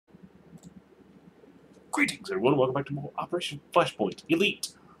Greetings, everyone. Welcome back to more Operation Flashpoint Elite.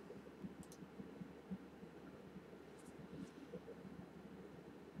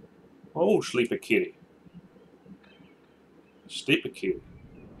 Oh, sleepy kitty. Sleepy kitty.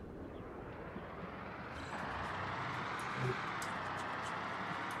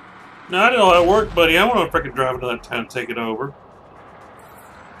 No, I don't know how it worked, buddy. I want to freaking drive into that town and take it over.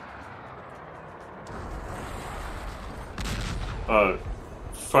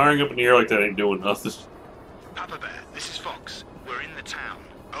 Firing up in the air like that ain't doing nothing. Papa Bear, this is Fox. We're in the town.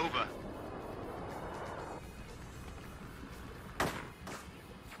 Over.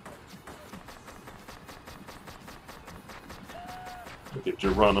 Look at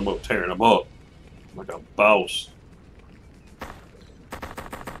Geronimo tearing him up. Like a boss.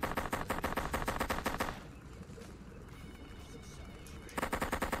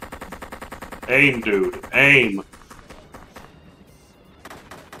 Aim, dude. Aim.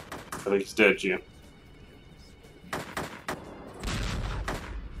 I think he's dead, Jim.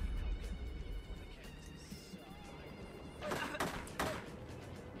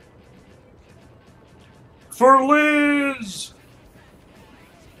 For Liz!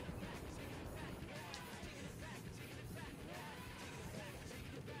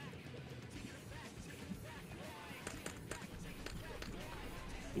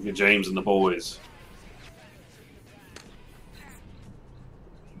 Look at James and the boys.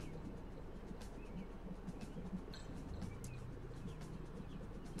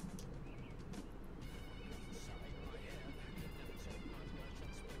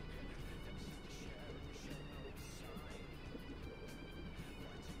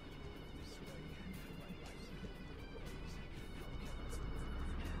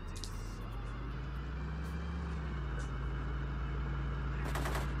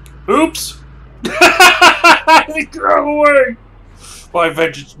 Oops! He drove away! My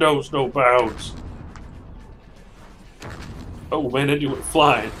vengeance knows no bounds. Oh man, then you went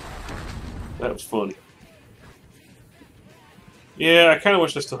flying. That was funny. Yeah, I kind of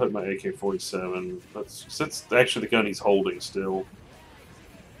wish I still had my AK-47. That's actually the gun he's holding still.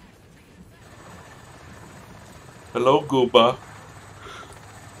 Hello, Gooba.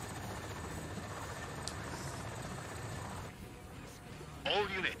 All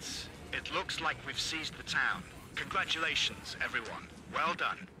units, it looks like we've seized the town. Congratulations, everyone. Well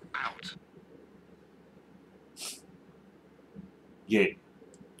done. Out. Yeah.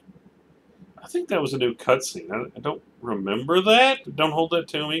 I think that was a new cutscene. I don't remember that. Don't hold that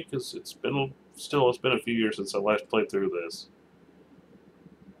to me, because it's been a few years since I last played through this.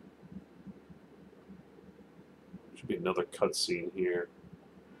 Should be another cutscene here.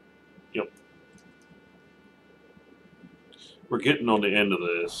 Yep. We're getting on the end of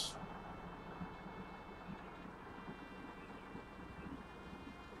this.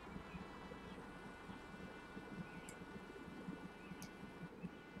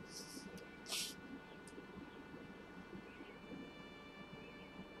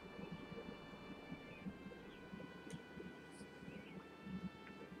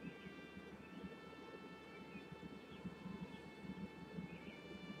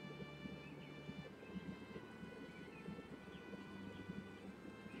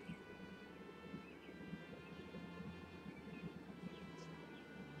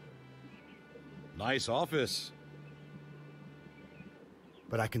 Nice office.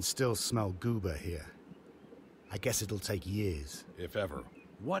 But I can still smell goober here. I guess it'll take years. If ever.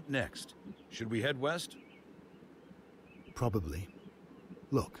 What next? Should we head west? Probably.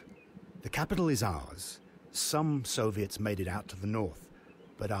 Look, the capital is ours. Some Soviets made it out to the north,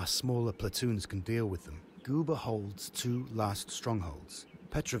 but our smaller platoons can deal with them. Goober holds two last strongholds.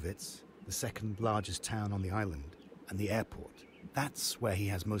 Petrovitz, the second largest town on the island, and the airport. That's where he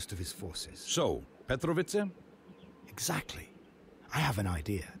has most of his forces. So, Petrovitze? Exactly. I have an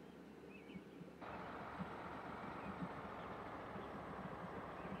idea.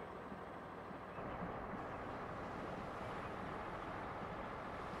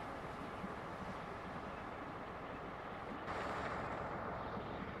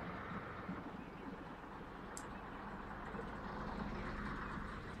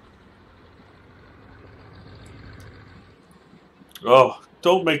 Oh,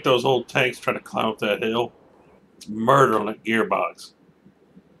 don't make those old tanks try to climb up that hill. It's murder on that gearbox.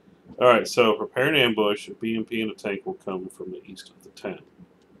 Alright, so prepare an ambush. A BMP and a tank will come from the east of the town.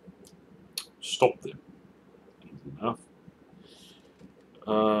 Stop them. Easy enough.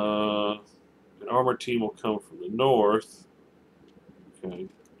 An armored team will come from the north. Okay.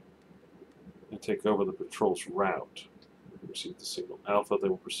 And take over the patrol's route. Receive the signal Alpha, they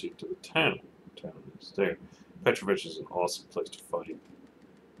will proceed to the town. The town is there. Petrovich is an awesome place to fight.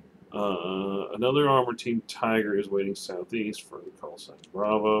 Another armored team Tiger is waiting southeast for the call sign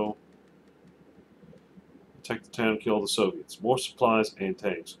Bravo. Attack the town, kill the Soviets. More supplies and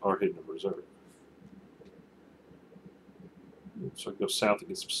tanks are hidden in reserve. So I go south and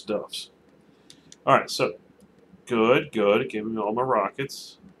get some stuffs. Alright, so good, good. It gave me all my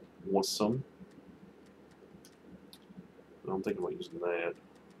rockets. Awesome. I don't think I'm using that.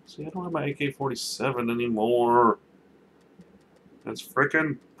 See, I don't have my AK-47 anymore. That's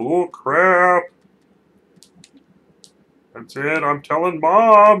freaking bull crap. That's it. I'm telling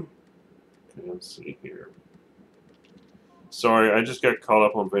Mom. Okay, let's see here. Sorry, I just got caught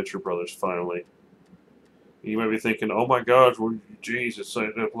up on Venture Brothers finally. You might be thinking, "Oh my gosh, well, geez, it's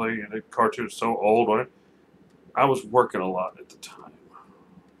like the cartoon's so old." Right? I was working a lot at the time.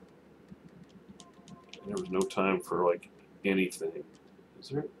 There was no time for like anything. Is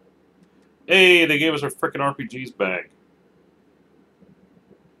there? Hey, they gave us our freaking RPGs back.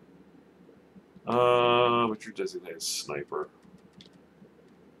 But you're designated sniper.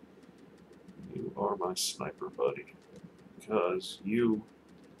 You are my sniper buddy. Because you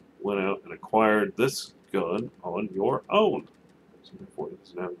went out and acquired this gun on your own. So therefore it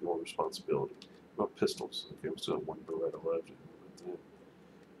is now your responsibility. What about pistols? Okay, we still have one Beretta left.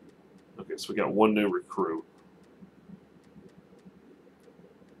 Okay, so we got one new recruit.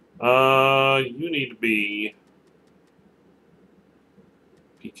 You need to be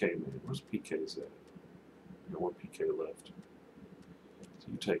PK man. Where's PK's at? I got one PK left. So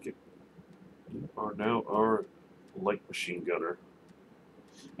you take it. You are now our light machine gunner.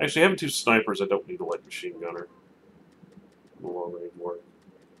 Actually, having two snipers, I don't need a light machine gunner. No long range work.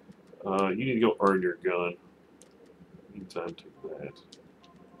 You need to go earn your gun. Meantime, take that.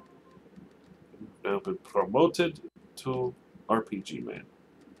 You've now been promoted to RPG man.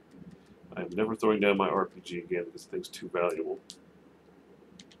 I am never throwing down my RPG again because the thing's too valuable.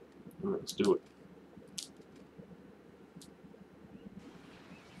 Alright, let's do it.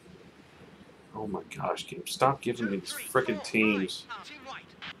 Oh my gosh, game, stop giving me these frickin' teams. Team white.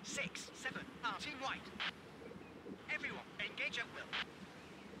 6, 7. Team white. Everyone, engage at will.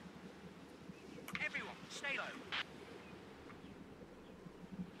 Everyone, stay low.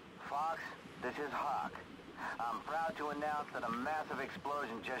 Fox, this is Hawk. I'm proud to announce that a massive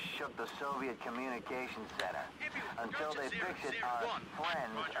explosion just shook the Soviet communications center. Until they fix it, our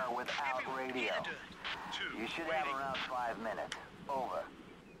friends are without radio. You should have around 5 minutes. Over.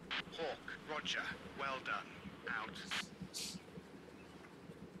 Hawk, roger. Well done. Out.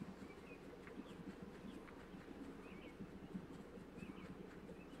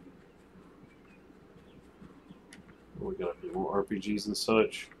 We got a few more RPGs and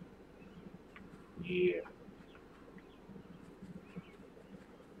such. Yeah.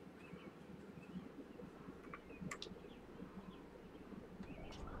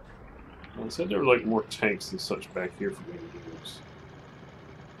 I said there were like more tanks and such back here for me to use.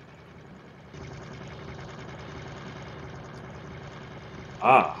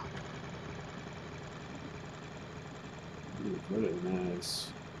 Ah. Ooh, very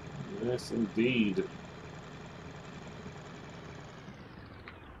nice. Yes, indeed.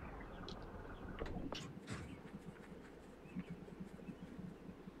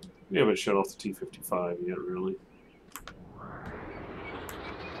 We haven't shut off the T-55 yet, really.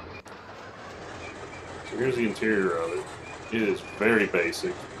 So here's the interior of it. It is very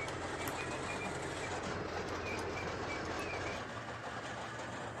basic.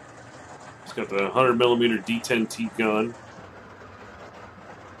 It's got the 100mm D10T gun.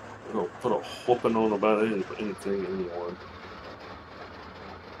 It'll put a whooping on about anything, anyone.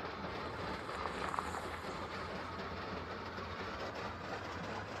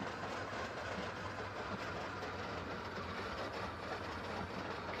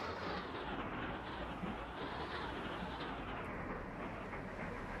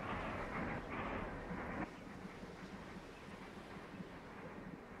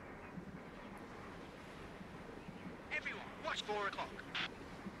 Everyone, watch 4 o'clock.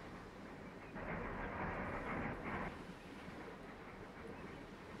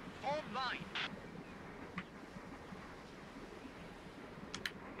 Form line.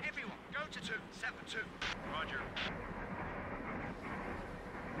 Everyone, go to 2, 7, 2. Roger.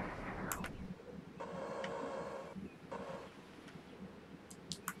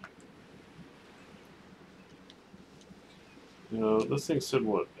 You know, this thing said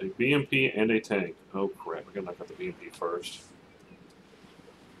what? A BMP and a tank. Oh crap, I gotta knock out the BMP first.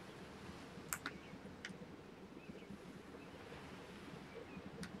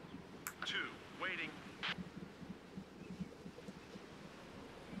 Waiting.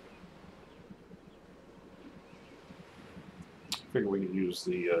 figure we can use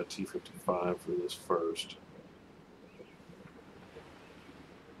the T-55 for this first.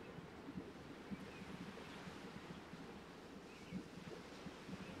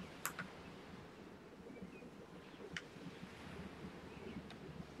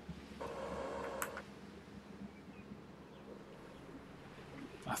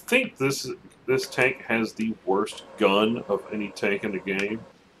 I think this tank has the worst gun of any tank in the game.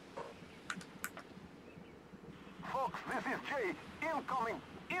 Folks, this is Jay. Incoming!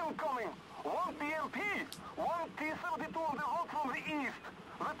 Incoming! One PMP! One T-72 on the road from the east!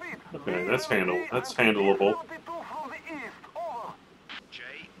 Repeat! Okay, that's handleable. T-72 from the east! Over!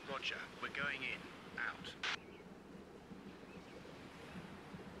 Jay, roger. We're going in. Out.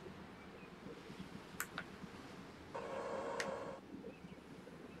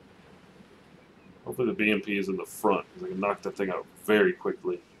 Hopefully the BMP is in the front, because I can knock that thing out very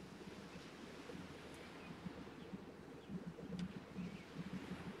quickly.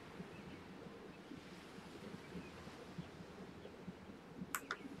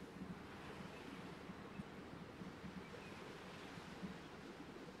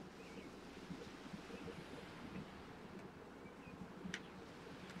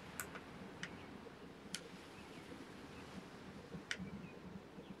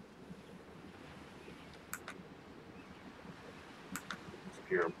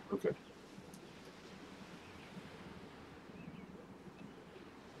 Here, okay.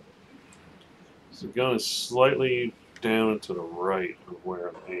 So the gun is slightly down and to the right of where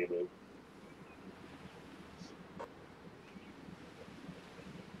I'm aiming.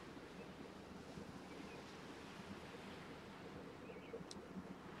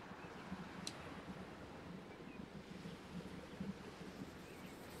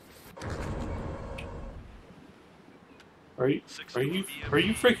 Are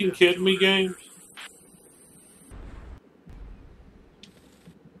you freaking kidding me, game?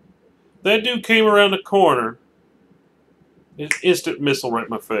 That dude came around the corner. An instant missile right in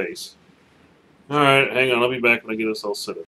my face. Alright, hang on, I'll be back when I get us all set up.